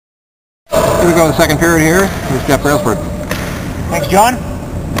Here we go, the second period here. Here's Jeff Brailsford. Thanks, John.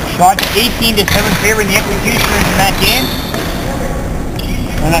 Shots 18-7 favor in the Executioners in that game.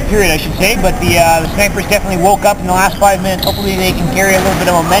 Well, not period, I should say, but the Snipers definitely woke up in the last 5 minutes. Hopefully they can carry a little bit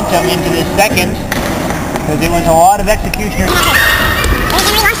of momentum into this second, because it was a lot of Executioners.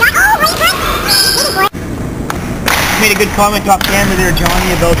 Made a good comment off camera there, Johnny,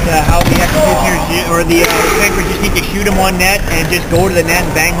 about how the Executioners or the Snipers just need to shoot them on net and just go to the net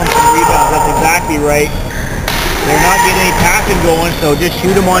and bang home some rebounds. That's exactly right. They're not getting any passing going, so just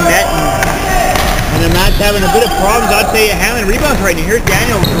shoot them on net. And the Mats having a bit of problems, I'd say, handling rebounds right now. Here's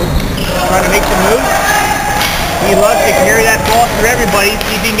Daniel trying to make some moves. He loves to carry that ball through everybody,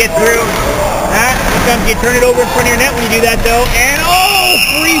 see if he can get through. Sometimes you turn it over in front of your net when you do that, though. And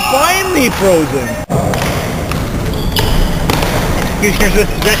free finally frozen. Executioners with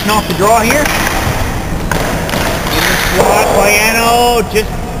possession off the draw here. In the slot, Payano just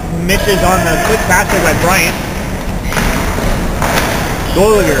misses on the quick pass there by Bryant.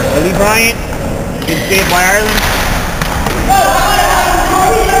 Gallagher, Lee Bryant, good save by Ireland.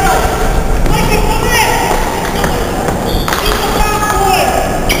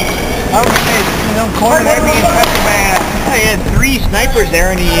 Corner there being touched by he had 3 snipers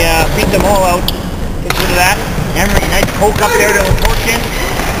there and he beat them all out. Consider that. Emery, nice poke up there to Fortune.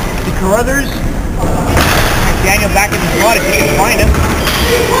 To Carruthers. Daniel back in the slot if he can find him.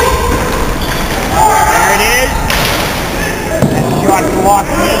 There it is. Shot blocked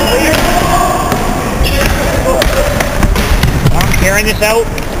immediately. I'm carrying this out.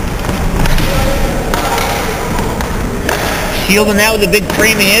 Shielding that with a big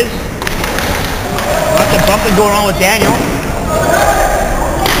frame of his. Lots of bumping going on with Daniel.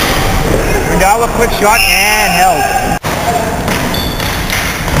 Randall, quick shot and held.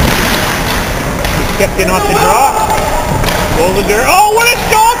 He stepped in off the draw. Gallagher. Oh, what a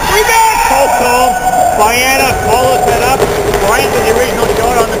stop! Rebound! Coco. Diana follows that up. Bryant with the original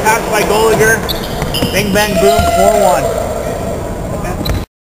shot on the pass by Gallagher. Bing, bang, boom, 4-1.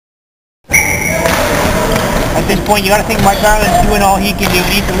 At this point, you got to think Mike Ireland's doing all he can do.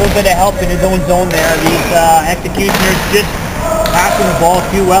 He needs a little bit of help in his own zone there. These Executioners just passing the ball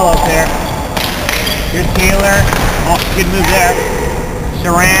too well out there. Here's Taylor. Oh, good move there.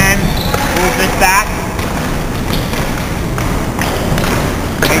 Saran pulls this back.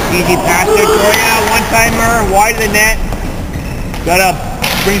 Nice easy pass there. Toya, one-timer, wide of the net.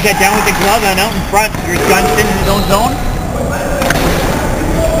 Brings that down with the glove and out in front. Here's Gunston in his own zone.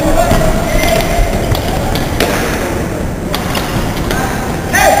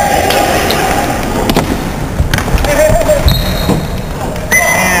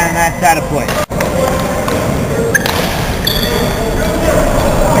 And that's out of play.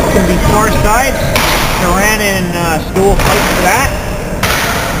 It's going to be far side. Saran and Stool fight for that.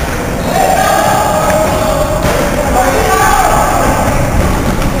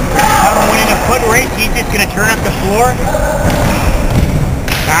 Winning a foot race, he's just going to turn up the floor.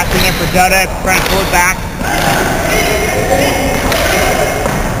 Passing in for Dutta, trying to pull it back.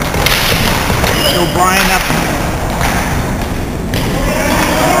 O'Brien up.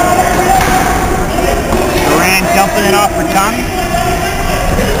 Saran dumping it off for Tongue.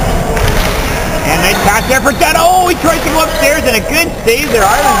 And nice pass there for Dutta. Oh, he tried to go upstairs and a good save there.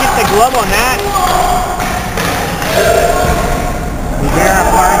 Ireland gets the glove on that. Rivera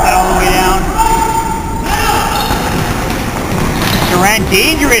fires that all the way down. Saran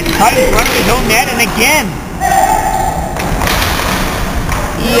dangerous cut in front of his own net and again.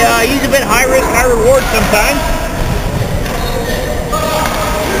 He's a bit high risk, high reward sometimes.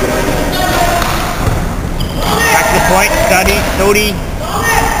 Back to the point, Sodi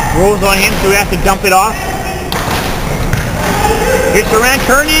rolls on him, so we have to dump it off. Here's Saran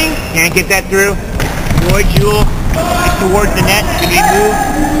turning, can't get that through. Roy Jewell is towards the net, to be moved.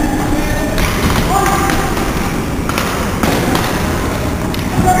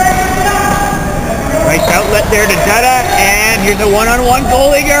 Nice outlet there to Dutta, and here's a one-on-one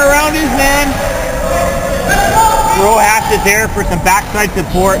Gallagher around his man. Rojas is there for some backside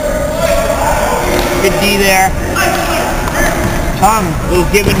support. Good D there. Tongue, little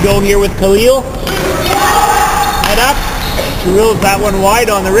give and go here with Khalil. Head up. Drills that one wide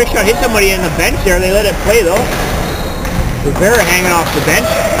on the wrist shot. Hit somebody in the bench there. They let it play though. Rivera hanging off the bench.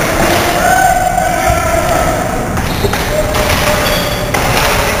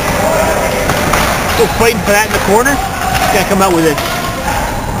 Still fighting for that in the corner. He's going to come out with it.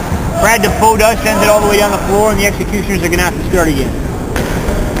 Brad Defoe does, sends it all the way down the floor, and the Executioners are going to have to start again.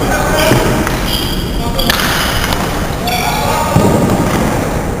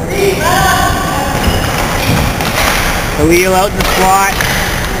 Khalil out in the slot.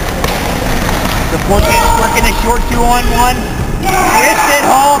 Working a short 2-on-1. Wrist it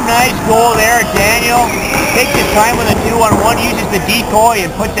home. Nice goal there, Daniel. Takes his time with a 2-on-1. Uses the decoy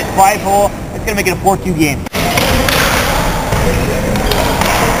and puts it 5-hole. It's going to make it a 4-2 game.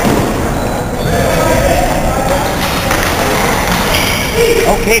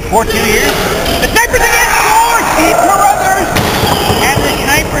 Okay, 4-2 here. The Snipers again score! Steve Carruthers! And the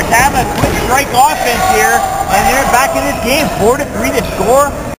Snipers have a quick strike offense here. And they're back in this game. 4-3 to score.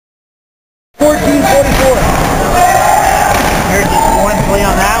 14-44. Here's the scoring play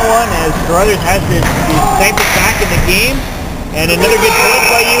on that one as Carruthers has the Snipers back in the game. And another good play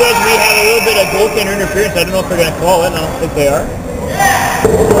by you as we have a little bit of goaltender interference. I don't know if they're going to call it. I don't think they are.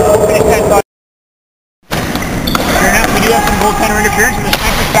 We do have some goaltender interference and the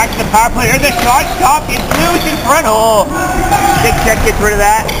Snipers back to the power play. There's a shot, stopped, it's loose in front. Oh, big check gets rid of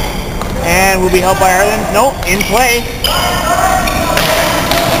that. And will be held by Ireland. No, in play.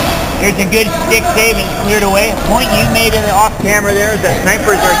 Here's a good stick save and cleared away. A point you made in the off camera there is that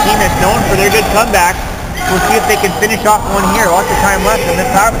Snipers are a team that's known for their good comeback. We'll see if they can finish off one here. Lots of time left on this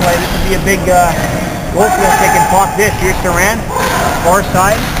power play. This would be a big goal for if they can pop this. Here's Saran, far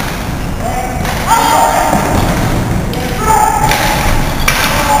side.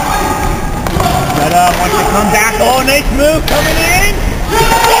 But wants to come back. Oh, nice move coming in.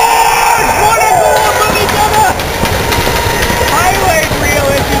 What a goal from McDonough! Highlight reel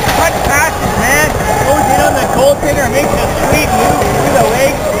as he cuts passes, man. Goes in on the goaltender, makes a sweet move through the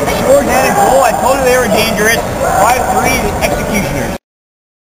legs. Short-handed goal. I told you they were dangerous. 5-3 Executioners.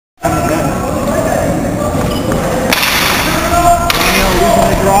 Daniel losing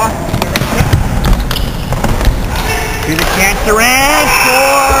the draw. Here's a chance to Rand.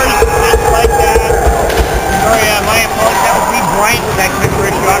 Scores! Just like that. Sorry, my apologies. That was Lee Bryant with that quick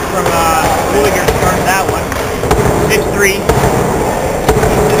wrist shot from Williger starting that one. 6-3.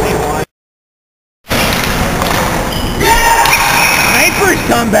 Snipers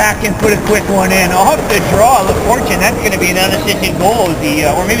come back and put a quick one in. Off the draw, LaFortune. That's going to be an unassisted goal.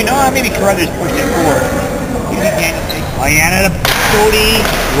 Or maybe, no, maybe Carruthers pushed it forward. Diana to Cody.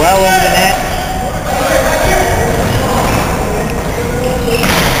 Well over the net.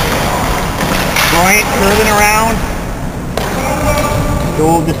 Bryant curving around.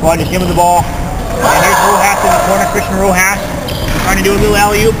 Gold dislodges him with the ball. And here's Rojas in the corner. Christian Rojas trying to do a little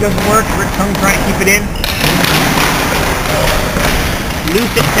alley-oop. Doesn't work. Rick Tung trying to keep it in.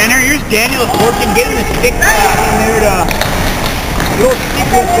 Loose at center. Here's Daniel Fortune getting the stick in there to little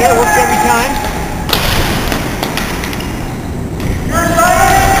sequence there. Works every time.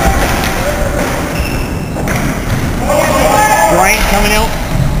 Bryant coming out.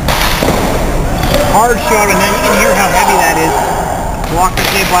 Hard shot, and then you can hear how heavy that is. Blocker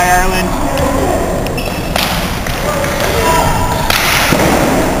saved by Ireland.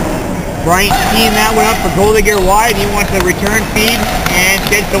 Bryant seeing that one up for Goldiger wide. He wants a return feed. And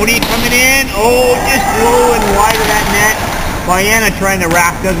said Tony coming in. Oh, just low and wide of that net. Diana trying to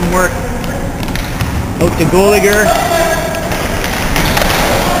wrap. Doesn't work. Out to Goldiger.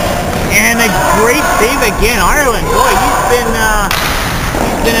 And a great save again. Ireland. Boy, he's been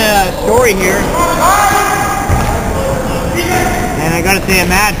a story here. And I gotta say,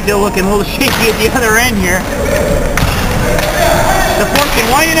 Matt's still looking a little shaky at the other end here. The Fortune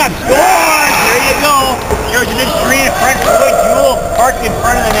winding up, scores! There you go. There's a good screen in front for good Jewel, parked in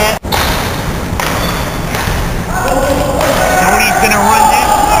front of the net. Tony's gonna run this.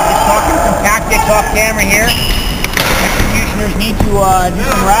 Just talking some tactics off camera here. Executioners need to do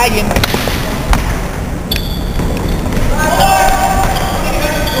some ragging.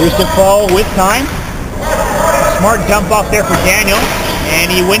 Here's the fall with time. Smart dump off there for Daniel, and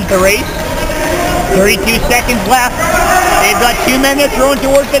he wins the race. 32 seconds left. They've got 2 men they're throwing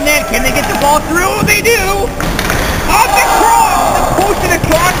towards the net. Can they get the ball through? They do. Off the cross. Posted a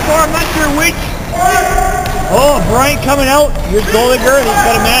crossbar. I'm not sure which. Oh, Bryant coming out. Here's Goldiger. He's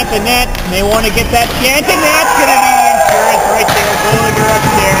got a man at the net. And they want to get that chance, and that's going to be insurance right there. Goldiger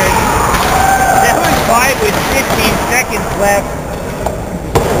upstairs. 7-5 with 15 seconds left.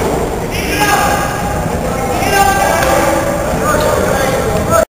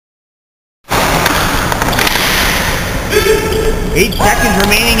 8 seconds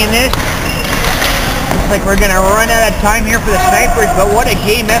remaining in this. Looks like we're going to run out of time here for the Snipers, but what a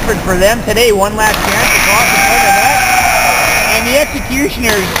game effort for them today. One last chance across the front of that. And the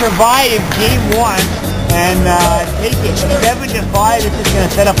Executioners survive game 1 and take it 7-5. This is going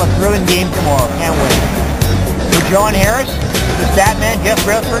to set up a thrilling game tomorrow. Can't wait. For John Harris, the Statman, Jeff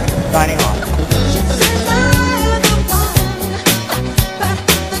Brailsford, signing off.